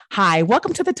Hi,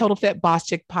 welcome to the Total Fit Boss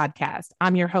Chick podcast.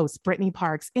 I'm your host, Brittany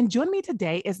Parks, and joining me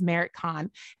today is Merritt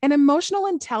Khan, an emotional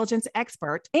intelligence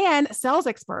expert and sales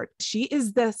expert. She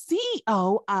is the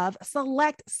CEO of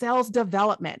Select Sales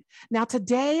Development. Now,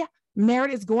 today,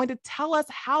 Merritt is going to tell us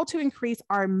how to increase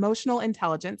our emotional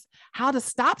intelligence, how to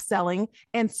stop selling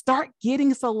and start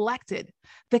getting selected,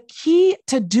 the key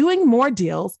to doing more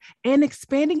deals and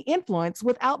expanding influence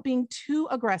without being too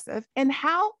aggressive, and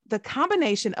how the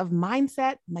combination of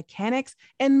mindset, mechanics,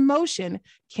 and motion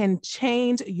can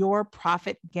change your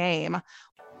profit game.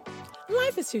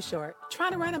 Life is too short. Try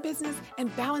to run a business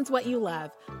and balance what you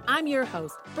love. I'm your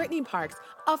host, Brittany Parks,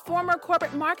 a former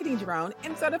corporate marketing drone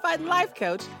and certified life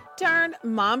coach turned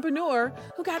mompreneur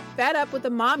who got fed up with the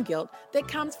mom guilt that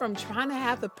comes from trying to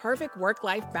have the perfect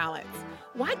work-life balance.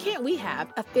 Why can't we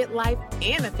have a fit life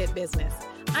and a fit business?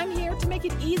 I'm here to make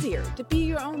it easier to be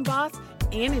your own boss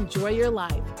and enjoy your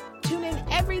life. Tune in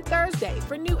every Thursday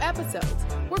for new episodes.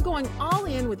 We're going all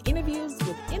in with interviews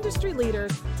with industry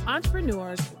leaders,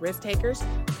 entrepreneurs, risk takers,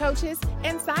 coaches,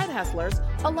 and side hustlers,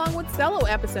 along with solo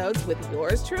episodes with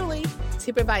yours truly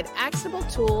to provide actionable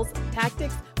tools,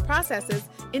 tactics, processes,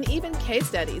 and even case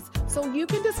studies so you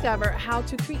can discover how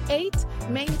to create,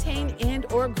 maintain,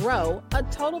 and or grow a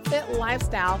total fit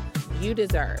lifestyle you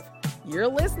deserve. You're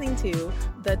listening to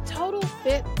the Total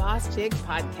Fit Boss Chick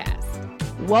podcast.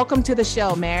 Welcome to the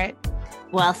show, Merritt.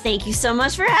 Well, thank you so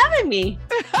much for having me.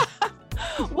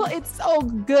 Well, it's so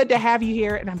good to have you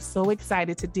here. And I'm so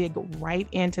excited to dig right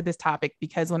into this topic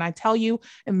because when I tell you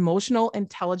emotional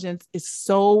intelligence is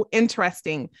so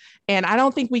interesting and I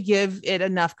don't think we give it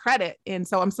enough credit. And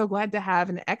so I'm so glad to have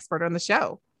an expert on the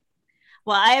show.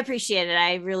 Well, I appreciate it.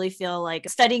 I really feel like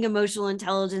studying emotional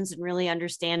intelligence and really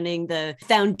understanding the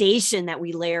foundation that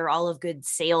we layer all of good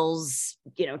sales,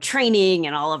 training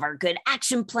and all of our good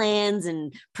action plans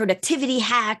and productivity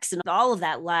hacks and all of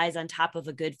that lies on top of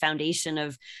a good foundation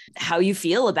of how you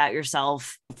feel about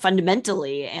yourself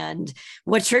fundamentally and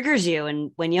what triggers you. And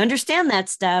when you understand that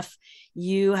stuff,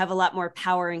 you have a lot more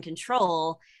power and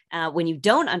control. When you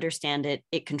don't understand it,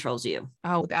 it controls you.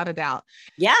 Oh, without a doubt.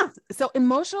 Yeah. So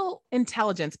emotional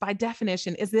intelligence, by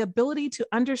definition, is the ability to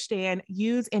understand,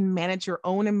 use, and manage your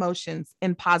own emotions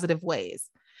in positive ways.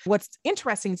 What's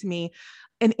interesting to me,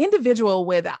 an individual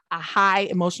with a high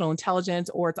emotional intelligence,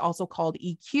 or it's also called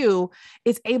EQ,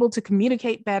 is able to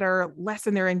communicate better,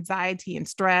 lessen their anxiety and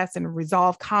stress, and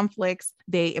resolve conflicts.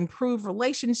 They improve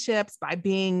relationships by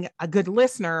being a good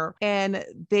listener, and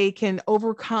they can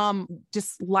overcome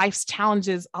just life's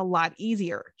challenges a lot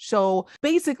easier. So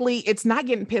basically, it's not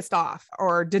getting pissed off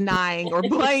or denying or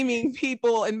blaming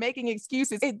people and making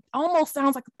excuses. It almost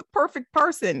sounds like the perfect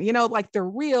person, like they're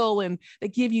real and they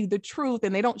give you the truth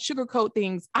and they don't sugarcoat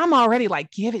things. I'm already like,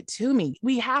 give it to me.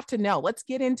 We have to know. Let's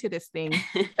get into this thing.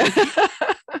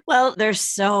 Well, there's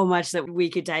so much that we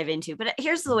could dive into, but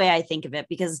here's the way I think of it,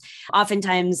 because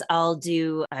oftentimes I'll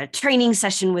do a training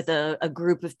session with a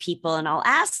group of people and I'll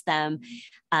ask them,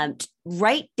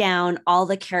 write down all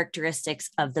the characteristics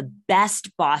of the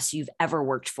best boss you've ever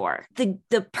worked for.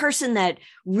 The person that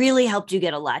really helped you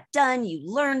get a lot done. You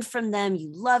learned from them. You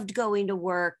loved going to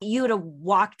work. You would have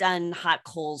walked on hot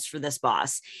coals for this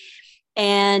boss.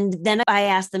 And then I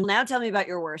asked them, now tell me about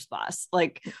your worst boss.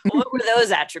 Like, what were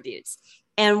those attributes?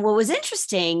 And what was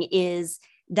interesting is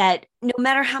that no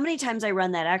matter how many times I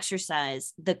run that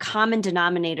exercise, the common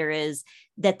denominator is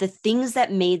that the things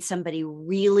that made somebody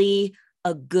really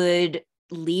a good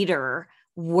leader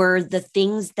were the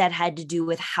things that had to do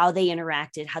with how they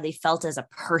interacted, how they felt as a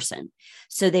person.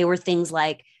 So they were things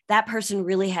like, that person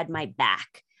really had my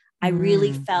back. I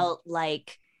really felt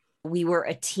like we were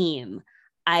a team.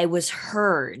 I was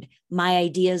heard. My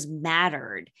ideas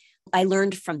mattered. I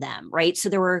learned from them, right? So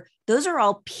those are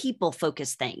all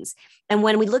people-focused things. And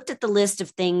when we looked at the list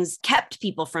of things kept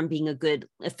people from being a good,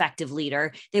 effective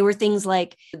leader, they were things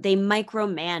like they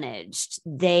micromanaged.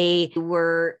 They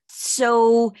were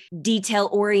so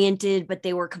detail-oriented, but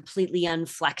they were completely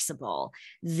unflexible.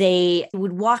 They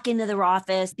would walk into their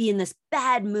office, be in this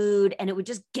bad mood, and it would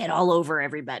just get all over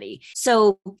everybody.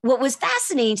 So what was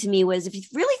fascinating to me was if you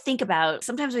really think about,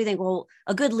 sometimes we think, well,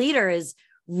 a good leader is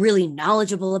really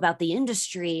knowledgeable about the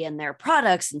industry and their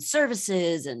products and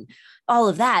services and all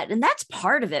of that. And that's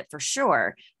part of it for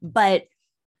sure. But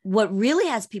what really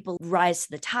has people rise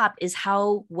to the top is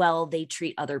how well they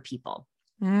treat other people.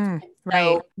 Right.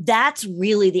 So that's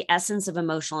really the essence of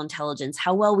emotional intelligence,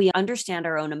 how well we understand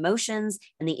our own emotions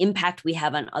and the impact we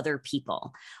have on other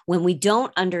people. When we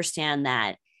don't understand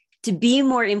that, to be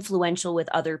more influential with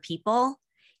other people,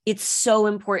 it's so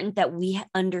important that we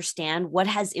understand what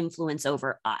has influence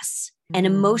over us. And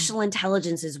emotional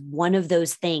intelligence is one of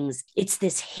those things. It's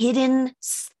this hidden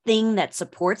thing that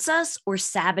supports us or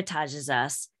sabotages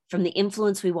us from the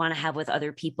influence we want to have with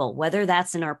other people, whether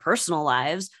that's in our personal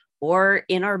lives or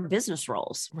in our business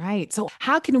roles. Right. So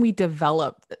how can we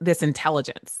develop this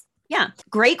intelligence? Yeah,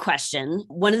 great question.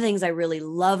 One of the things I really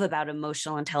love about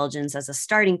emotional intelligence as a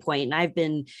starting point, and I've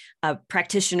been a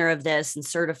practitioner of this and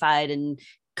certified in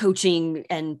coaching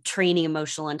and training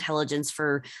emotional intelligence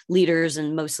for leaders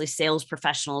and mostly sales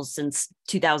professionals since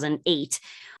 2008.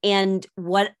 And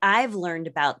what I've learned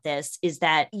about this is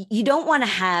that you don't want to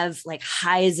have like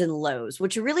highs and lows.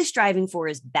 What you're really striving for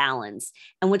is balance.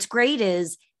 And what's great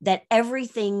is that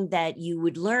everything that you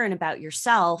would learn about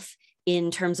yourself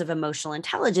in terms of emotional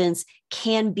intelligence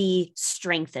can be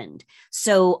strengthened.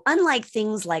 So unlike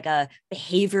things like a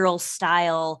behavioral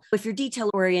style, if you're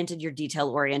detail oriented, you're detail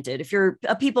oriented. If you're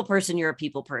a people person, you're a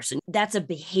people person. That's a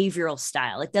behavioral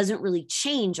style. It doesn't really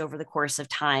change over the course of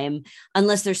time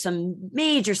unless there's some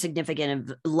major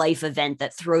significant life event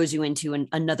that throws you into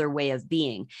another way of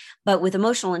being. But with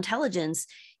emotional intelligence,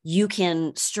 you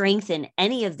can strengthen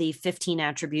any of the 15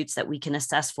 attributes that we can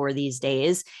assess for these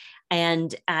days.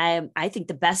 And I think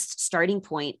the best starting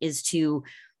point is to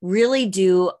really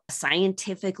do a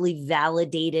scientifically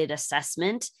validated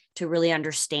assessment to really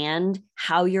understand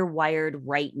how you're wired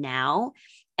right now.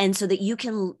 And so that you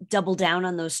can double down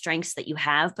on those strengths that you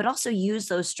have, but also use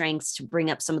those strengths to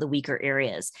bring up some of the weaker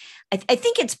areas. I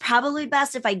think it's probably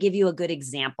best if I give you a good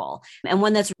example and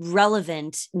one that's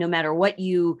relevant no matter what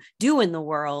you do in the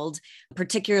world,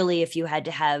 particularly if you had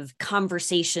to have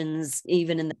conversations,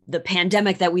 even in the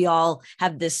pandemic that we all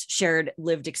have this shared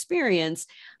lived experience.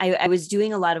 I was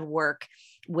doing a lot of work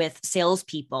with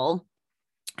salespeople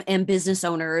and business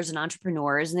owners and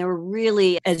entrepreneurs. And they were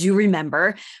really, as you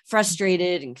remember,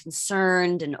 frustrated and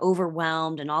concerned and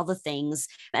overwhelmed and all the things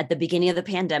at the beginning of the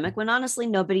pandemic when honestly,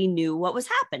 nobody knew what was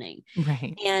happening.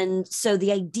 Right. And so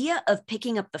the idea of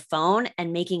picking up the phone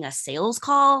and making a sales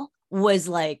call was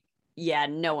like, yeah,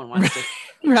 no one wants to.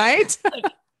 Right.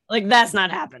 like that's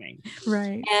not happening.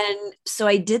 Right. And so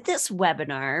I did this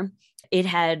webinar. It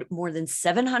had more than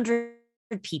 700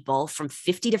 people from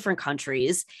 50 different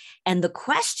countries. And the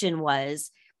question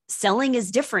was, selling is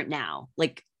different now.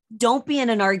 Like, don't be in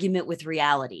an argument with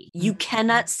reality. You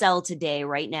cannot sell today,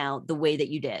 right now, the way that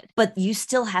you did, but you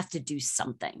still have to do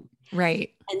something. Right.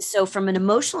 And so from an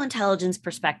emotional intelligence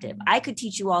perspective, I could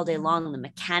teach you all day long the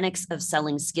mechanics of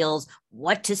selling skills,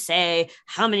 what to say,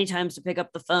 how many times to pick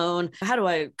up the phone, how do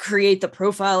I create the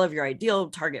profile of your ideal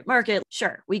target market?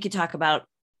 Sure, we could talk about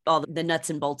all the nuts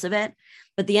and bolts of it.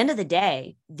 But at the end of the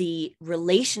day, the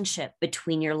relationship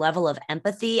between your level of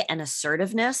empathy and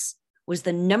assertiveness was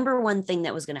the number one thing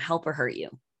that was going to help or hurt you.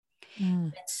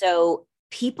 And so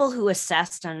people who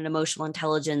assessed on an emotional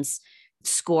intelligence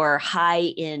score high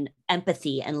in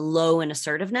empathy and low in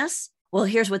assertiveness, well,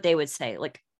 here's what they would say.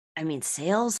 Like, I mean,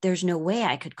 sales, there's no way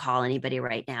I could call anybody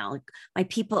right now. Like, my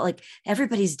people, like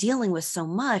everybody's dealing with so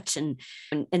much. And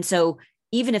so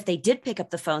even if they did pick up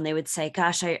the phone, they would say,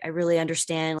 gosh, I really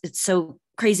understand. It's so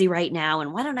crazy right now.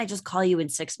 And why don't I just call you in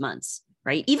 6 months,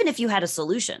 right? Even if you had a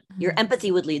solution, your empathy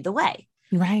would lead the way.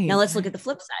 Right. Now let's look at the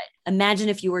flip side. Imagine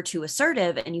if you were too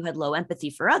assertive and you had low empathy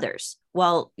for others.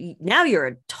 Well, now you're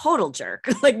a total jerk.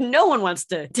 Like no one wants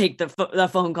to take the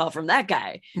phone call from that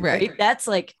guy. Right. That's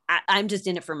like, I'm just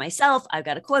in it for myself. I've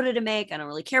got a quota to make. I don't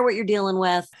really care what you're dealing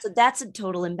with. So that's a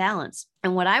total imbalance.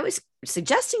 And what I was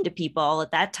suggesting to people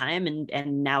at that time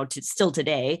and now still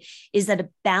today is that a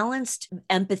balanced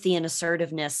empathy and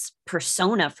assertiveness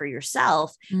persona for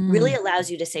yourself really allows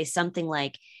you to say something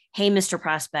like, hey, Mr.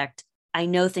 Prospect, I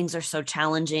know things are so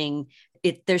challenging.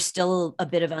 There's still a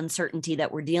bit of uncertainty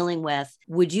that we're dealing with.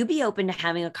 Would you be open to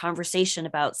having a conversation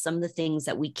about some of the things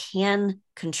that we can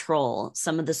control,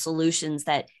 some of the solutions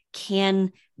that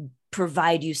can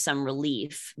provide you some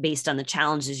relief based on the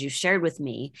challenges you shared with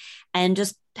me, and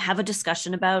just have a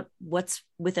discussion about what's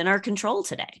within our control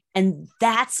today? And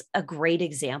that's a great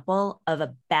example of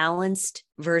a balanced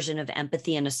version of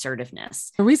empathy and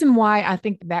assertiveness. The reason why I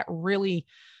think that really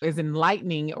is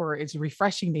enlightening or is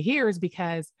refreshing to hear is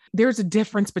because there's a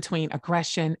difference between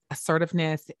aggression,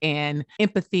 assertiveness, and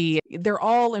empathy. They're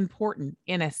all important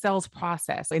in a sales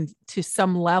process and to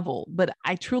some level. But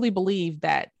I truly believe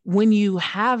that when you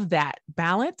have that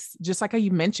balance, just like how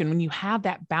you mentioned, when you have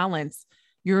that balance,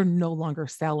 you're no longer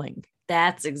selling.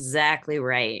 That's exactly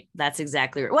right. That's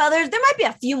exactly right. Well, there might be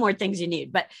a few more things you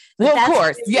need, but well, of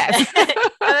course, really, yes.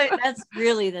 That's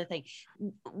really the thing.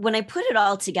 When I put it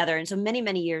all together, and so many,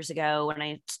 many years ago, when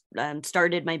I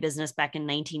started my business back in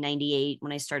 1998,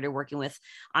 when I started working with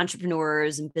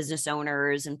entrepreneurs and business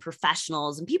owners and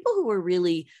professionals and people who were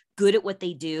really good at what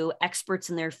they do,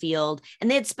 experts in their field, and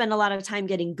they had spent a lot of time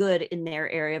getting good in their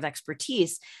area of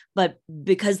expertise. But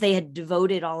because they had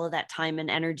devoted all of that time and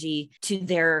energy to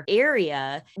their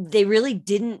area, they really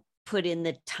didn't put in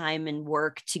the time and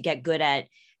work to get good at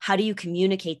how do you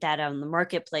communicate that out in the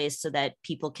marketplace so that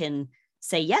people can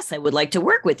say, yes, I would like to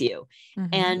work with you. Mm-hmm.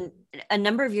 And a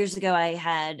number of years ago, I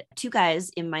had two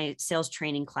guys in my sales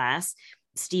training class,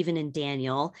 Stephen and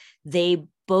Daniel. They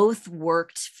both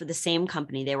worked for the same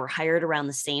company. They were hired around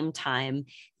the same time.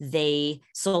 They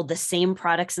sold the same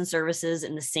products and services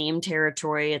in the same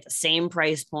territory at the same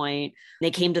price point.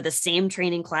 They came to the same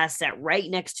training class, sat right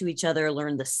next to each other,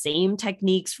 learned the same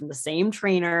techniques from the same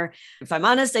trainer. If I'm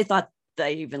honest, I thought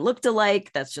they even looked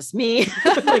alike. That's just me.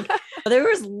 Like, there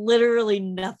was literally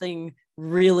nothing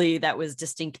really that was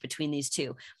distinct between these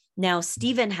two. Now,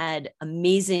 Stephen had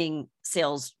amazing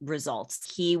sales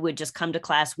results. He would just come to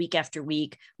class week after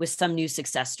week with some new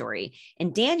success story.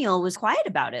 And Daniel was quiet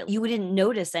about it. You wouldn't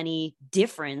notice any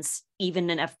difference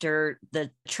even after the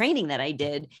training that I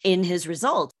did in his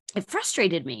results. It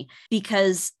frustrated me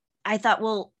because I thought,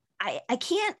 well, I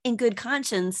can't in good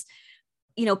conscience,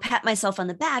 pat myself on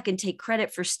the back and take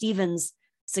credit for Stephen's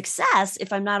success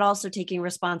if I'm not also taking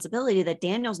responsibility that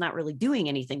Daniel's not really doing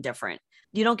anything different.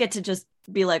 You don't get to just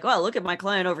be like, oh, look at my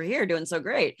client over here doing so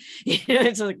great.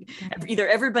 It's like either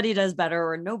everybody does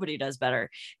better or nobody does better.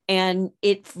 And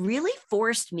it really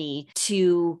forced me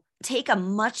to take a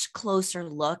much closer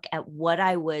look at what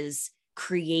I was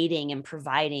creating and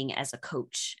providing as a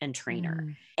coach and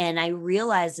trainer. And I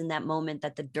realized in that moment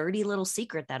that the dirty little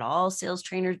secret that all sales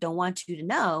trainers don't want you to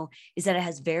know is that it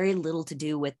has very little to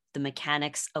do with the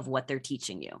mechanics of what they're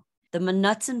teaching you. The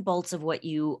nuts and bolts of what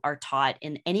you are taught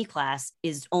in any class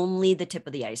is only the tip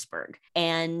of the iceberg.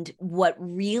 And what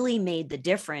really made the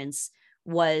difference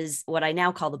was what I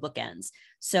now call the bookends.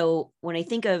 So when I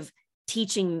think of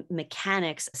teaching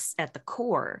mechanics at the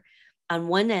core, on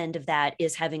one end of that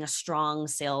is having a strong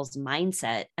sales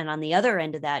mindset. And on the other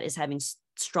end of that is having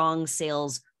strong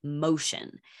sales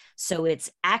motion. So it's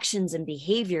actions and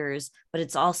behaviors, but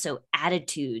it's also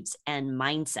attitudes and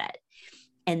mindset.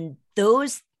 And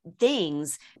those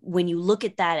things, when you look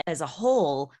at that as a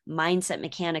whole, mindset,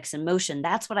 mechanics, and motion,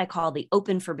 that's what I call the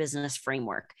open for business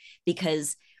framework,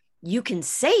 because you can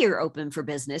say you're open for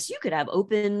business. You could have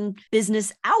open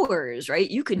business hours,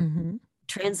 right? You could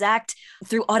transact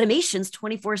through automations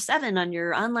 24/7 on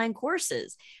your online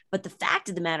courses. But the fact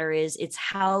of the matter is, it's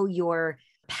how your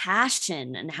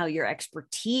passion and how your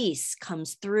expertise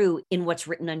comes through in what's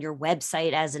written on your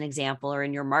website, as an example, or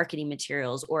in your marketing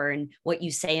materials, or in what you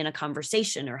say in a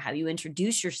conversation, or how you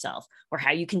introduce yourself, or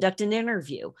how you conduct an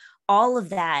interview. All of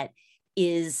that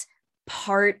is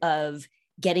part of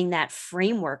getting that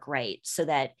framework right, so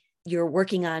that you're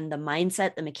working on the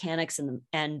mindset, the mechanics,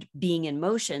 and being in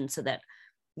motion, so that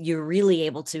you're really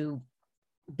able to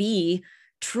be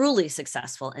truly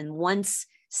successful. And once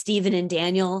Stephen and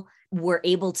Daniel were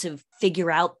able to figure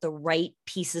out the right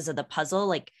pieces of the puzzle,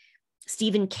 like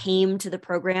Stephen came to the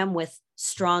program with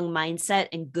strong mindset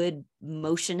and good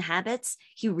motion habits.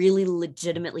 He really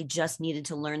legitimately just needed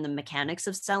to learn the mechanics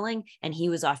of selling, and he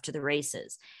was off to the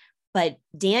races. But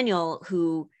Daniel,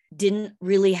 who didn't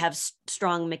really have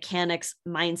strong mechanics,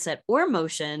 mindset, or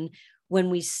motion, when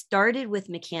we started with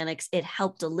mechanics, it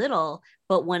helped a little.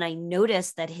 But when I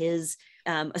noticed that his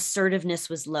assertiveness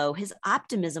was low, his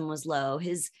optimism was low,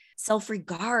 his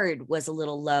self-regard was a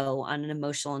little low on an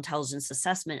emotional intelligence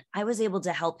assessment, I was able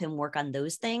to help him work on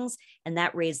those things. And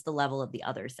that raised the level of the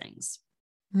other things.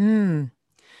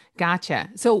 Gotcha.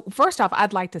 So first off,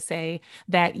 I'd like to say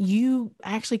that you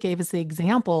actually gave us the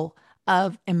example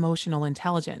of emotional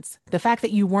intelligence. The fact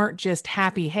that you weren't just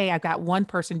happy, hey, I've got one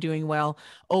person doing well.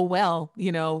 Oh, well,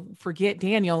 forget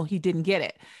Daniel. He didn't get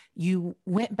it. You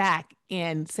went back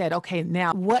and said, okay,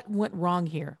 now what went wrong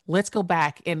here? Let's go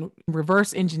back and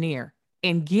reverse engineer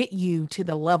and get you to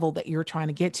the level that you're trying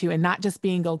to get to, and not just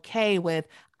being okay with,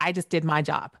 I just did my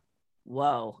job.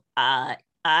 Whoa.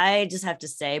 I just have to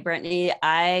say, Brittany,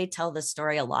 I tell this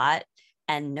story a lot,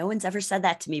 and no one's ever said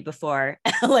that to me before.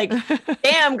 Like,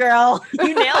 damn, girl,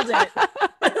 you nailed it.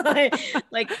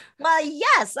 Well,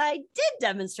 yes, I did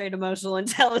demonstrate emotional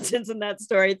intelligence in that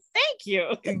story. Thank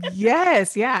you.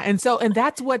 Yes. Yeah. And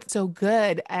that's what's so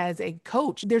good as a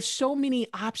coach. There's so many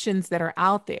options that are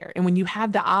out there. And when you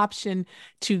have the option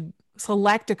to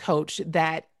select a coach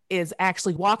that is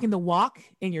actually walking the walk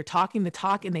and you're talking the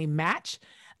talk and they match,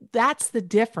 that's the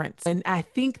difference. And I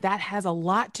think that has a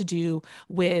lot to do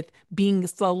with being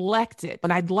selected.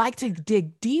 And I'd like to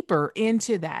dig deeper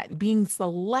into that, being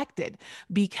selected,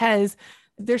 because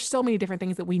there's so many different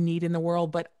things that we need in the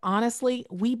world. But honestly,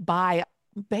 we buy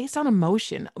based on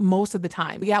emotion most of the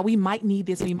time. Yeah, we might need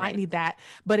this, we might need that,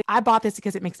 but I bought this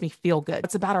because it makes me feel good.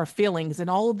 It's about our feelings and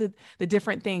all of the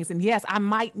different things. And yes, I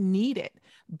might need it,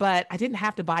 but I didn't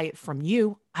have to buy it from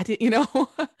you. I did, I could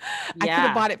have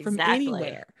Yeah, bought it from exactly.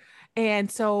 anywhere.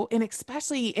 And so, and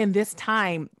especially in this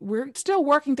time, we're still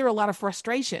working through a lot of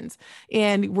frustrations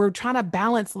and we're trying to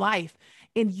balance life.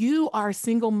 And you are a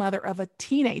single mother of a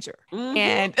teenager.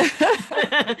 And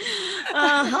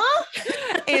Uh-huh.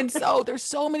 and so there's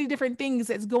so many different things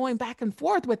that's going back and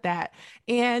forth with that.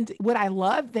 And what I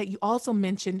love that you also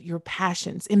mentioned your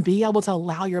passions and be able to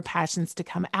allow your passions to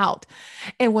come out.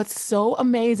 And what's so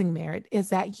amazing, Merritt, is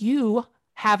that you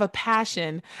have a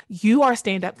passion. You are a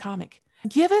stand-up comic.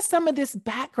 Give us some of this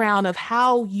background of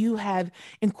how you have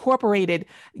incorporated,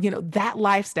 that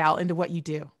lifestyle into what you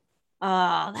do.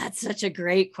 Oh, that's such a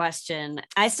great question.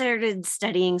 I started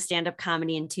studying stand-up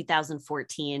comedy in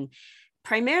 2014,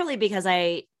 primarily because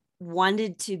I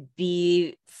wanted to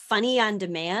be funny on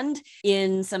demand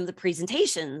in some of the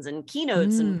presentations and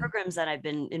keynotes and programs that I've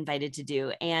been invited to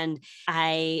do. And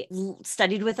I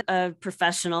studied with a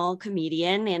professional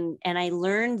comedian and I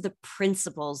learned the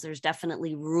principles. There's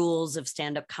definitely rules of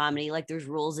stand-up comedy, like there's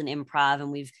rules in improv,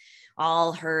 and we've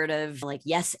all heard of like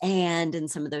yes and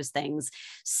some of those things.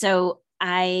 So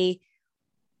the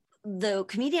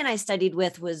comedian I studied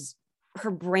with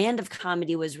her brand of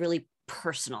comedy was really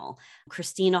personal.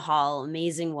 Christina Hall,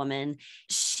 amazing woman.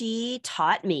 She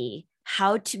taught me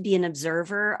how to be an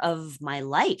observer of my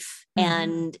life.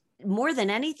 And more than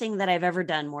anything that I've ever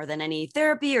done, more than any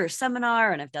therapy or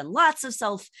seminar, and I've done lots of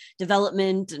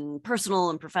self-development and personal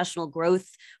and professional growth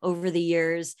over the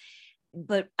years.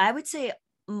 But I would say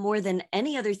more than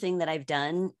any other thing that I've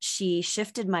done, she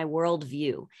shifted my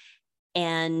worldview.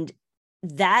 And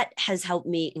that has helped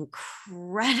me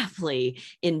incredibly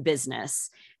in business,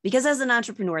 because as an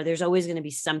entrepreneur, there's always going to be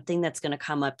something that's going to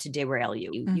come up to derail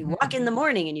you. You walk in the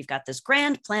morning and you've got this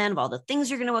grand plan of all the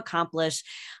things you're going to accomplish,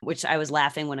 which I was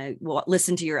laughing when I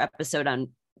listened to your episode on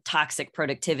toxic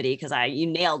productivity, because you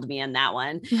nailed me in that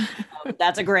one.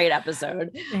 That's a great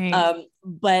episode.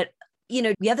 But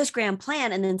you have this grand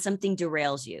plan and then something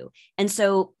derails you. And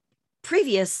so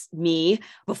previous me,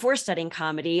 before studying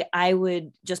comedy, I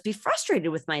would just be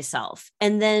frustrated with myself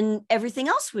and then everything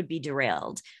else would be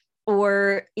derailed.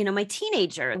 Or, my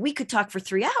teenager, we could talk for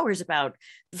 3 hours about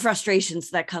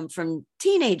frustrations that come from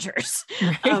teenagers.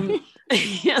 Right.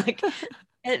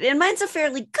 And mine's a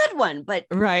fairly good one, but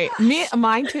right.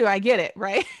 Mine too. I get it.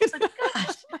 Right.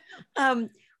 Gosh.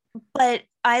 But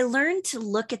I learned to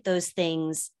look at those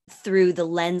things through the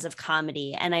lens of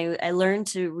comedy. And I learned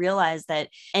to realize that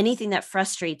anything that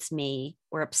frustrates me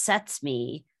or upsets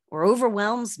me or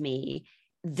overwhelms me,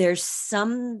 there's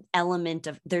something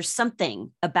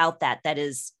about that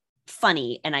is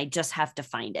funny, and I just have to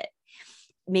find it.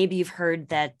 Maybe you've heard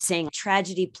that saying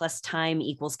tragedy plus time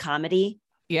equals comedy.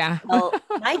 Yeah. Well,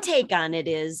 my take on it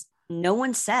is no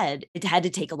one said it had to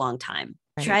take a long time.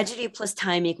 Right. Tragedy plus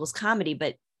time equals comedy,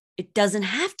 but it doesn't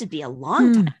have to be a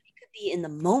long time. It could be in the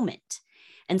moment.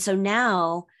 And so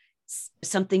now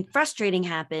something frustrating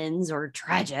happens or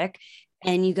tragic,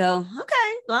 and you go,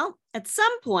 okay, well, at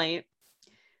some point,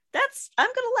 I'm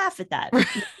going to laugh at that.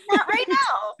 Not right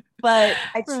now, but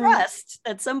I trust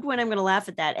at some point I'm going to laugh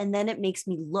at that. And then it makes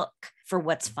me look for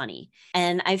what's funny.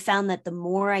 And I found that the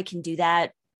more I can do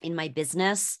that in my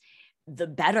business, the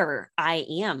better I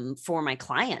am for my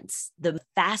clients, the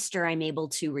faster I'm able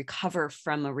to recover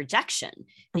from a rejection.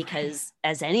 Because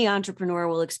as any entrepreneur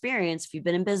will experience, if you've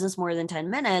been in business more than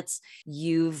 10 minutes,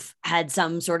 you've had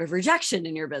some sort of rejection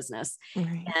in your business,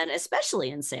 and especially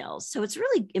in sales. So it's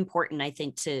really important, I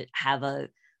think, to have a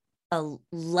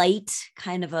light,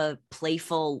 kind of a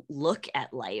playful look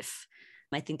at life.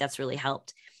 I think that's really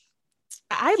helped.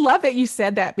 I love that you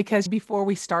said that, because before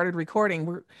we started recording,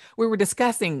 we were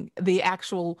discussing the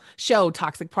actual show,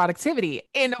 Toxic Productivity.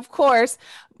 And of course,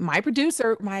 my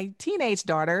producer, my teenage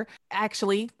daughter,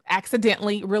 actually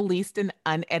accidentally released an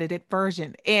unedited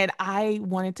version. And I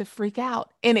wanted to freak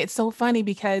out. And it's so funny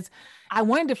because I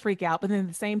wanted to freak out, but then at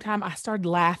the same time, I started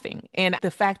laughing. And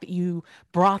the fact that you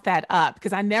brought that up,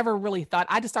 because I never really thought,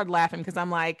 I just started laughing because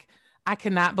I'm like, I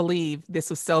cannot believe this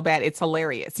was so bad. It's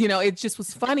hilarious. It just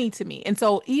was funny to me. And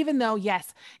so even though,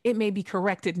 yes, it may be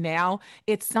corrected now,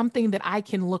 it's something that I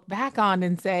can look back on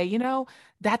and say,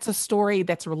 that's a story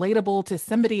that's relatable to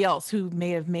somebody else who may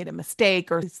have made a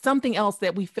mistake or something else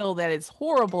that we feel that is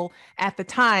horrible at the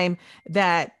time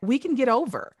that we can get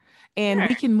over. And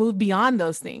we can move beyond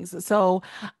those things. So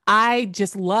I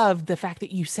just love the fact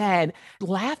that you said,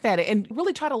 laugh at it and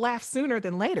really try to laugh sooner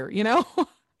than later,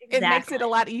 Exactly. It makes it a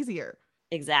lot easier.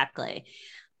 Exactly.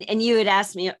 And you had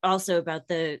asked me also about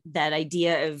that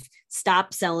idea of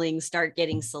stop selling, start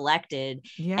getting selected.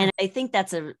 Yeah. And I think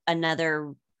that's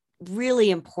another really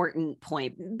important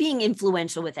point. Being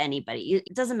influential with anybody.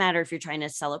 It doesn't matter if you're trying to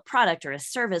sell a product or a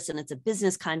service and it's a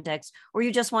business context, or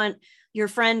you just want your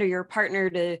friend or your partner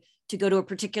to go to a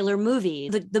particular movie,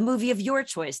 the movie of your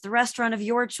choice, the restaurant of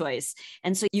your choice.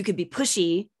 And so you could be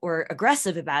pushy or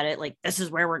aggressive about it, like, this is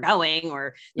where we're going,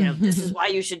 or, this is why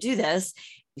you should do this.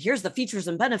 Here's the features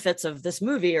and benefits of this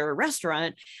movie or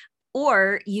restaurant.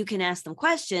 Or you can ask them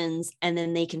questions and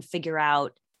then they can figure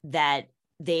out that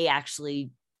they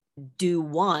actually do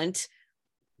want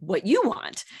what you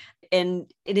want.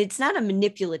 And it's not a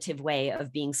manipulative way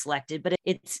of being selected, but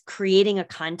it's creating a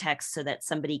context so that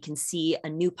somebody can see a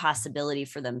new possibility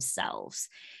for themselves.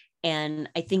 And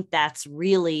I think that's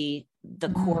really the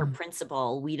core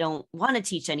principle. We don't want to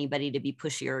teach anybody to be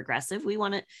pushy or aggressive. We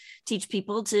want to teach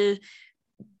people to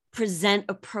present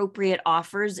appropriate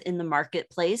offers in the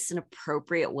marketplace in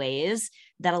appropriate ways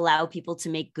that allow people to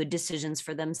make good decisions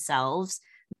for themselves,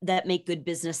 that make good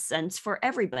business sense for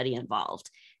everybody involved.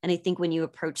 And I think when you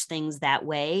approach things that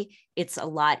way, it's a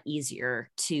lot easier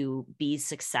to be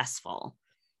successful.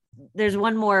 There's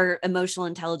one more emotional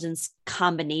intelligence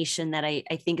combination that I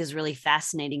think is really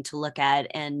fascinating to look at.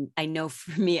 And I know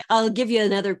for me, I'll give you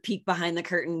another peek behind the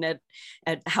curtain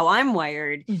at how I'm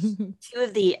wired. Two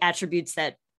of the attributes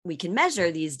that we can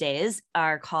measure these days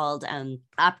are called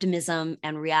optimism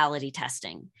and reality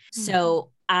testing.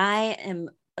 So I am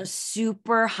a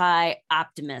super high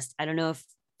optimist. I don't know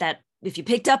if you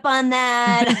picked up on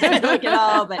that, I don't like it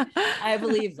all, but I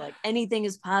believe like anything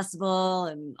is possible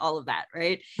and all of that,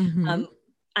 right?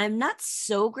 I'm not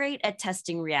so great at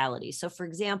testing reality. So for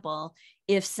example,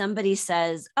 if somebody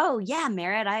says, oh yeah,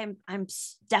 Merritt, I'm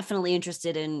definitely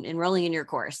interested in enrolling in your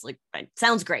course. Like,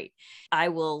 sounds great. I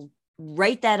will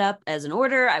write that up as an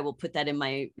order. I will put that in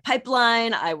my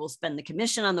pipeline. I will spend the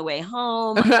commission on the way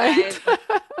home. Right.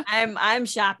 I'm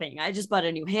shopping. I just bought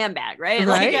a new handbag, right?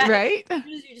 Right.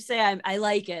 You just say I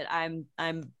like it. I'm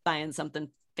buying something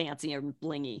fancy or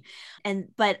blingy.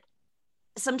 But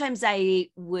sometimes I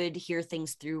would hear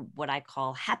things through what I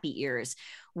call happy ears,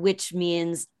 which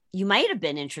means you might have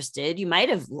been interested, you might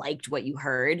have liked what you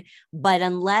heard, but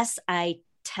unless I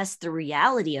test the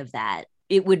reality of that,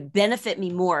 it would benefit me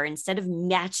more. Instead of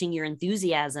matching your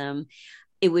enthusiasm,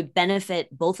 it would benefit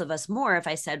both of us more if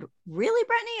I said, really,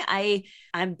 Brittany,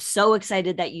 I'm so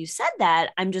excited that you said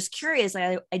that. I'm just curious.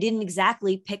 I didn't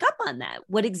exactly pick up on that.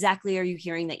 What exactly are you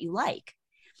hearing that you like?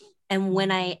 And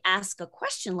when I ask a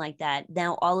question like that,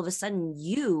 now all of a sudden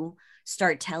you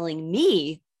start telling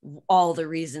me all the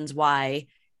reasons why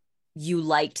you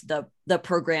liked the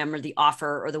program or the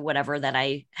offer or the whatever that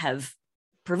I have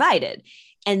provided.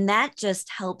 And that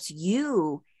just helps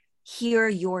you hear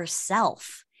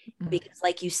yourself. Because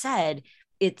like you said,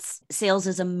 sales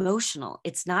is emotional.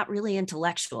 It's not really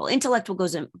intellectual. Intellectual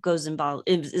is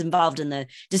involved in the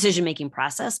decision-making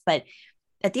process. But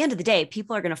at the end of the day,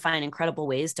 people are going to find incredible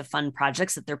ways to fund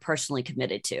projects that they're personally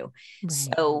committed to. Right.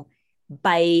 So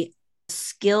by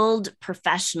skilled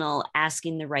professional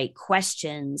asking the right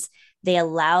questions, they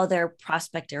allow their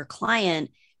prospect or client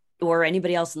or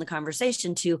anybody else in the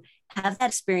conversation to have that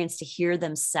experience to hear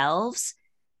themselves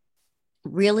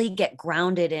really get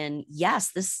grounded in,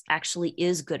 yes, this actually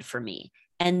is good for me.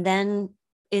 And then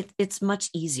it's much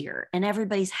easier and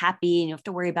everybody's happy and you don't have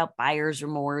to worry about buyer's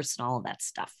remorse and all of that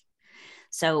stuff.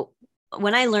 So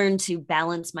when I learned to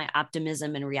balance my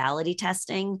optimism and reality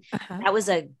testing, that was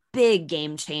a big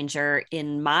game changer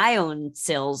in my own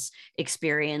sales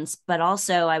experience, but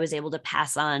also I was able to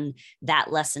pass on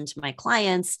that lesson to my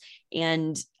clients.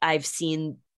 And I've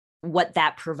seen what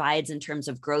that provides in terms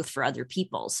of growth for other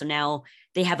people. So now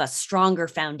they have a stronger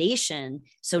foundation.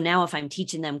 So now if I'm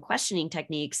teaching them questioning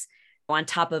techniques on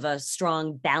top of a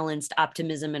strong, balanced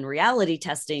optimism and reality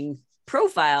testing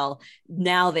profile,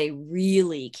 now they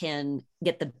really can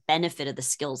get the benefit of the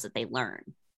skills that they learn.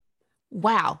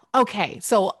 Wow. Okay.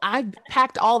 So I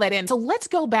packed all that in. So let's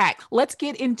go back. Let's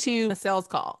get into a sales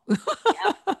call.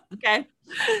 Yeah. Okay.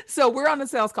 So we're on a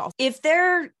sales call. If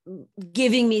they're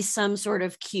giving me some sort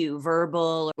of cue,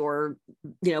 verbal or,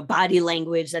 body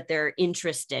language that they're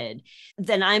interested,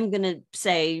 then I'm going to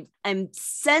say, I'm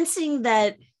sensing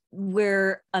that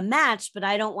we're a match, but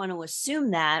I don't want to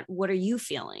assume that. What are you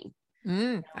feeling?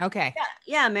 Okay.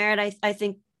 Yeah, Merritt, I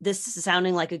think this is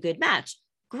sounding like a good match.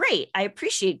 Great. I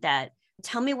appreciate that.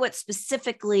 Tell me what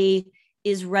specifically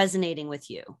is resonating with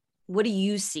you. What do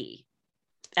you see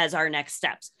as our next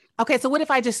steps? Okay. So what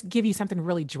if I just give you something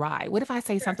really dry? What if I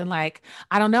say something like,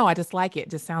 I don't know, I just like it.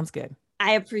 Just sounds good.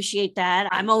 I appreciate that.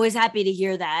 I'm always happy to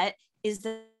hear that. Is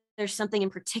there there's something in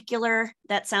particular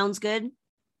that sounds good?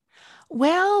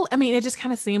 Well, I mean, it just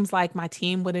kind of seems like my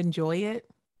team would enjoy it.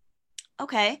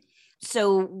 Okay.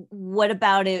 So what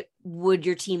about it would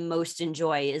your team most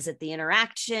enjoy? Is it the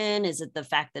interaction? Is it the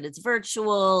fact that it's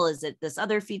virtual? Is it this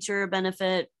other feature or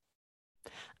benefit?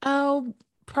 Oh,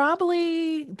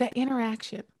 probably the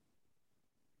interaction.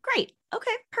 Great.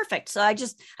 Okay, perfect. So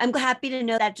I'm happy to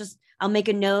know that. I'll make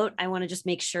a note. I want to just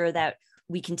make sure that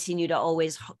we continue to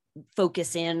always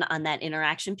focus in on that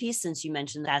interaction piece, since you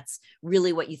mentioned that's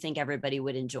really what you think everybody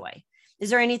would enjoy. Is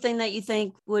there anything that you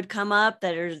think would come up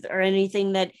or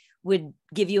anything that would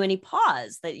give you any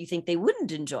pause that you think they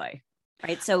wouldn't enjoy?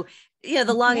 Right. So,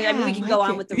 the longer, I mean, we can go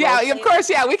on with the role play, of course.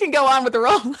 Yeah, we can go on with the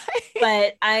role play.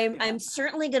 But I'm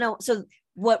certainly going to, so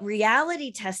what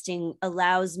reality testing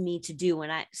allows me to do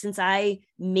since I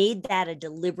made that a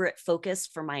deliberate focus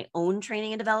for my own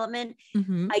training and development,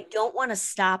 I don't want to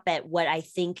stop at what I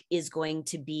think is going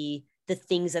to be the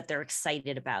things that they're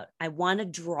excited about. I want to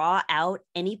draw out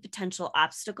any potential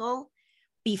obstacle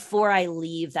before I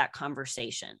leave that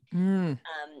conversation.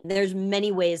 There's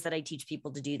many ways that I teach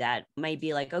people to do that. It might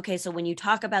be like, okay, so when you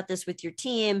talk about this with your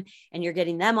team and you're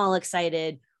getting them all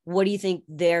excited, what do you think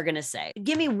they're going to say?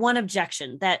 Give me one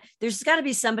objection that there's got to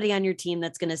be somebody on your team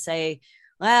that's going to say,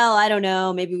 well, I don't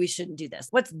know, maybe we shouldn't do this.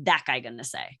 What's that guy going to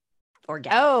say? Or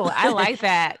gal? Oh, I like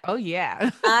that. Oh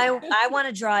yeah. I want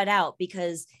to draw it out,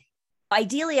 because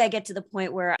ideally I get to the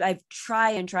point where I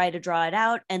try to draw it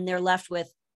out and they're left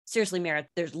with, seriously, Merit,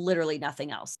 there's literally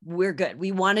nothing else. We're good.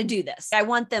 We want to do this. I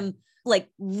want them like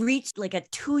reach like a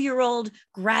 2-year-old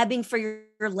grabbing for your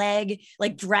leg,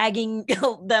 like dragging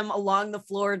them along the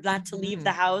floor, not to leave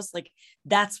the house. Like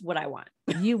that's what I want.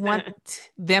 You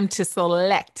want them to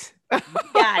select.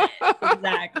 Got it.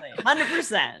 Exactly.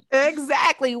 100%.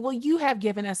 Exactly. Well, you have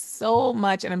given us so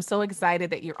much, and I'm so excited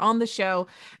that you're on the show,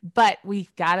 but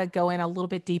we've got to go in a little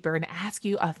bit deeper and ask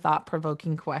you a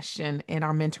thought-provoking question in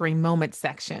our mentoring moment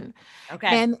section. Okay.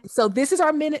 And so this is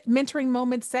our mentoring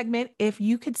moment segment. If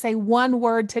you could say one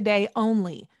word today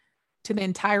only to the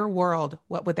entire world,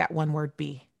 what would that one word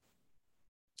be?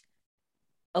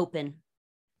 Open.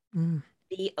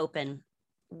 Be open.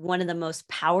 One of the most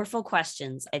powerful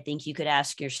questions I think you could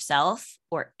ask yourself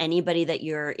or anybody that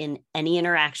you're in any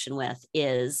interaction with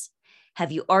is,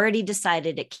 have you already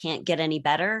decided it can't get any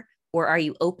better, or are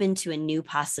you open to a new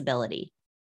possibility?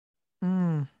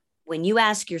 When you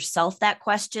ask yourself that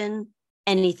question,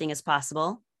 anything is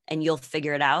possible and you'll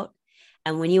figure it out.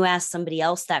 And when you ask somebody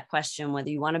else that question, whether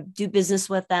you want to do business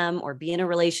with them or be in a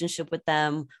relationship with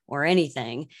them or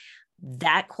anything,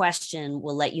 that question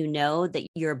will let you know that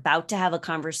you're about to have a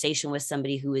conversation with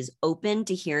somebody who is open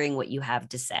to hearing what you have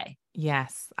to say.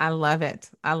 Yes, I love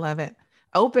it. I love it.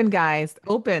 Open, guys,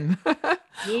 open.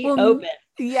 Open.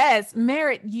 Yes,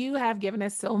 Merit, you have given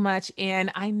us so much,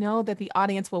 and I know that the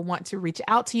audience will want to reach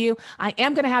out to you. I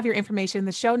am going to have your information in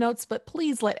the show notes, but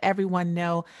please let everyone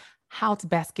know how to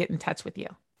best get in touch with you.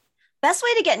 Best way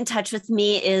to get in touch with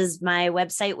me is my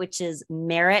website, which is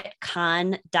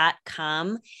meritcon.com.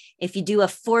 If you do a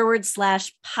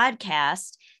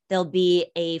 /podcast, there'll be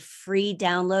a free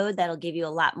download that'll give you a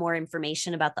lot more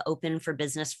information about the Open for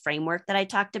Business framework that I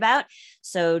talked about.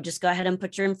 So just go ahead and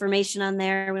put your information on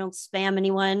there. We don't spam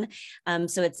anyone.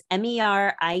 So it's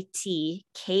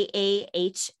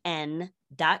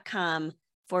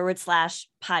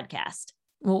meritcahn.com/podcast.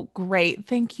 Well, great.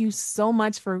 Thank you so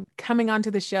much for coming onto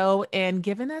the show and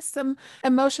giving us some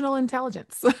emotional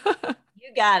intelligence. You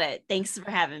got it. Thanks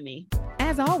for having me.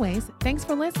 As always, thanks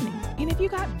for listening. And if you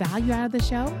got value out of the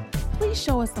show, please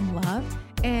show us some love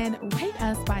and rate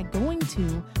us by going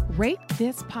to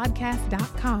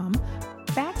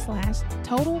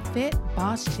ratethispodcast.com/Total Fit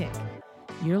Boss Chick.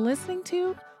 You're listening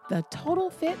to the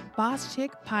Total Fit Boss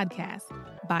Chick podcast.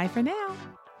 Bye for now.